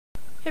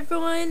Hey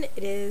everyone,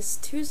 it is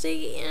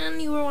Tuesday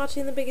and you are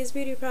watching The Biggest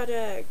Beauty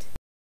Project.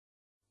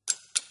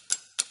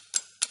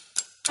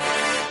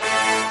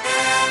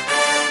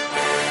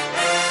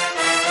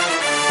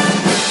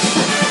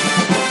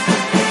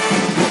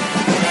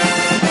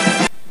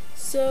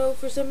 So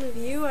for some of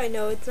you, I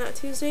know it's not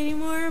Tuesday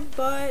anymore,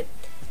 but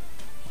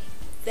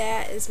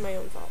that is my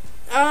own fault.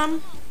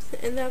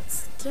 And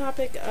that's the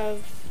topic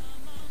of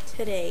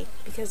today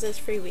because it's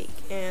free week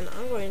and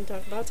I'm going to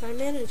talk about time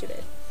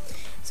management.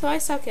 So I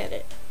suck at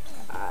it.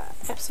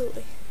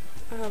 Absolutely.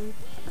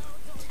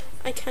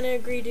 I kind of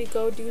agree to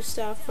go do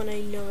stuff when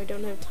I know I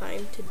don't have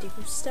time to do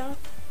stuff.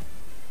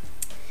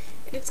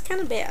 And it's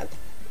kind of bad.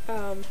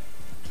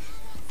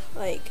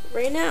 Like,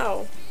 right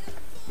now,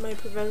 my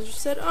professor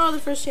said, oh, the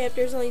first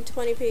chapter is only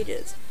 20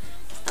 pages.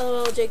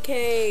 LOL,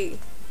 JK.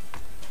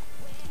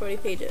 40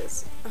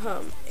 pages.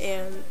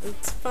 And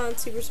it's font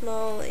super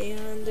small,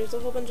 and there's a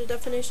whole bunch of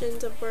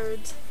definitions of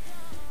words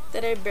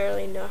that I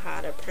barely know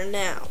how to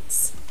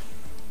pronounce.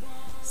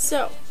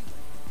 So,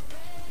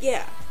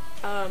 yeah,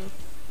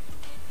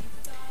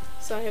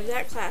 so I have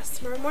that class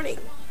tomorrow morning,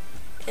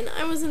 and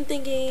I wasn't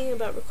thinking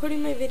about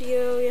recording my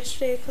video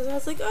yesterday because I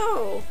was like,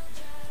 oh,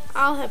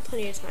 I'll have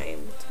plenty of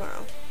time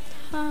tomorrow.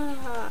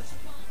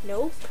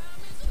 Nope.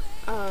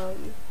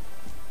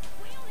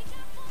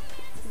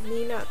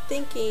 Me not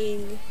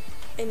thinking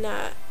and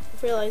not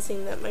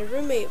realizing that my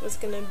roommate was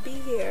gonna be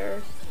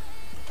here,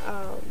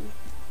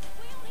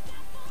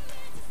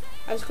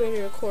 I was going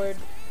to record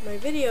my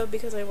video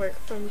because I work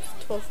from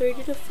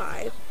 12:30 to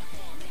 5.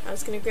 I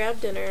was going to grab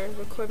dinner,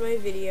 record my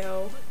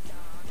video,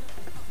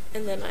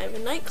 and then I have a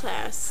night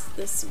class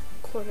this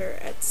quarter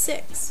at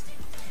 6.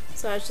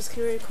 So I was just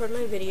going to record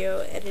my video,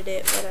 edit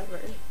it, whatever.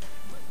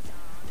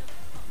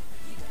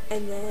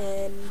 And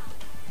then,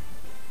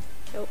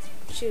 nope,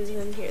 she was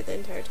in here the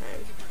entire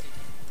time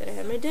that I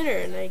had my dinner,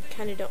 and I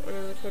kind of don't want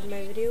to record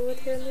my video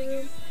with her in the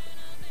room.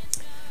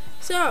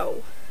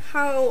 So,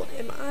 how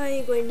am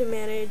I going to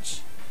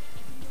manage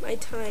my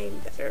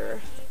time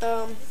better?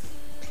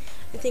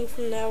 I think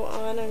from now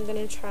on I'm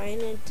gonna try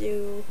and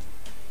do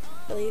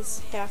at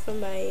least half of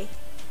my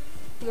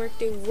homework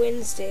due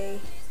Wednesday,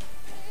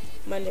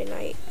 Monday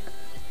night,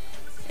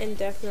 and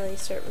definitely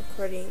start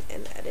recording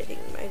and editing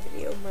my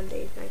video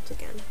Monday nights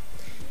again,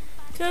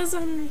 because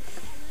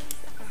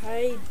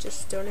I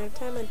just don't have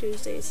time on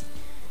Tuesdays.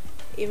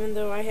 Even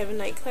though I have a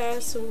night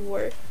class and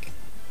work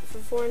for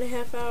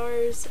 4.5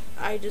 hours,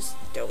 I just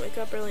don't wake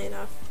up early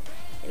enough.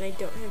 And I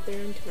don't have the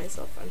room to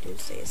myself on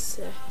Tuesdays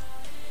to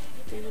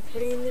be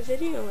recording the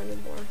video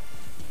anymore.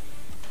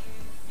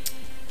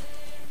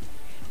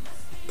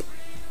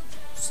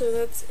 So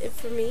that's it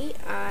for me.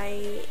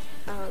 I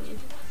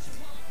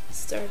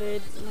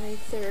started my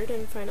third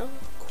and final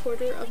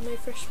quarter of my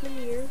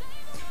freshman year.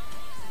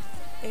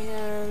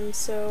 And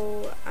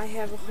so I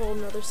have a whole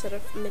nother set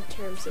of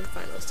midterms and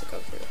finals to go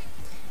through.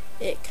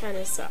 It kind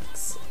of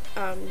sucks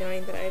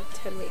knowing that I have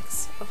 10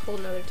 weeks, a whole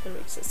nother 10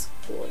 weeks of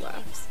school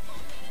left,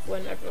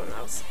 when everyone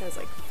else has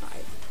like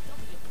 5.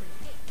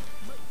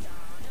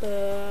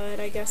 But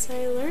I guess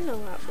I learn a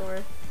lot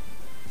more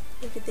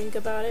if you think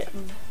about it.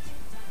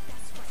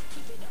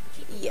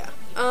 Yeah.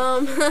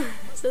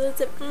 So that's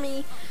it for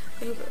me.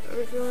 I hope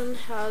everyone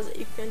has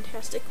a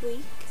fantastic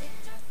week.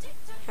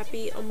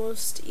 Happy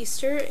almost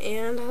Easter,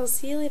 and I'll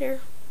see you later.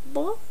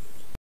 Bye.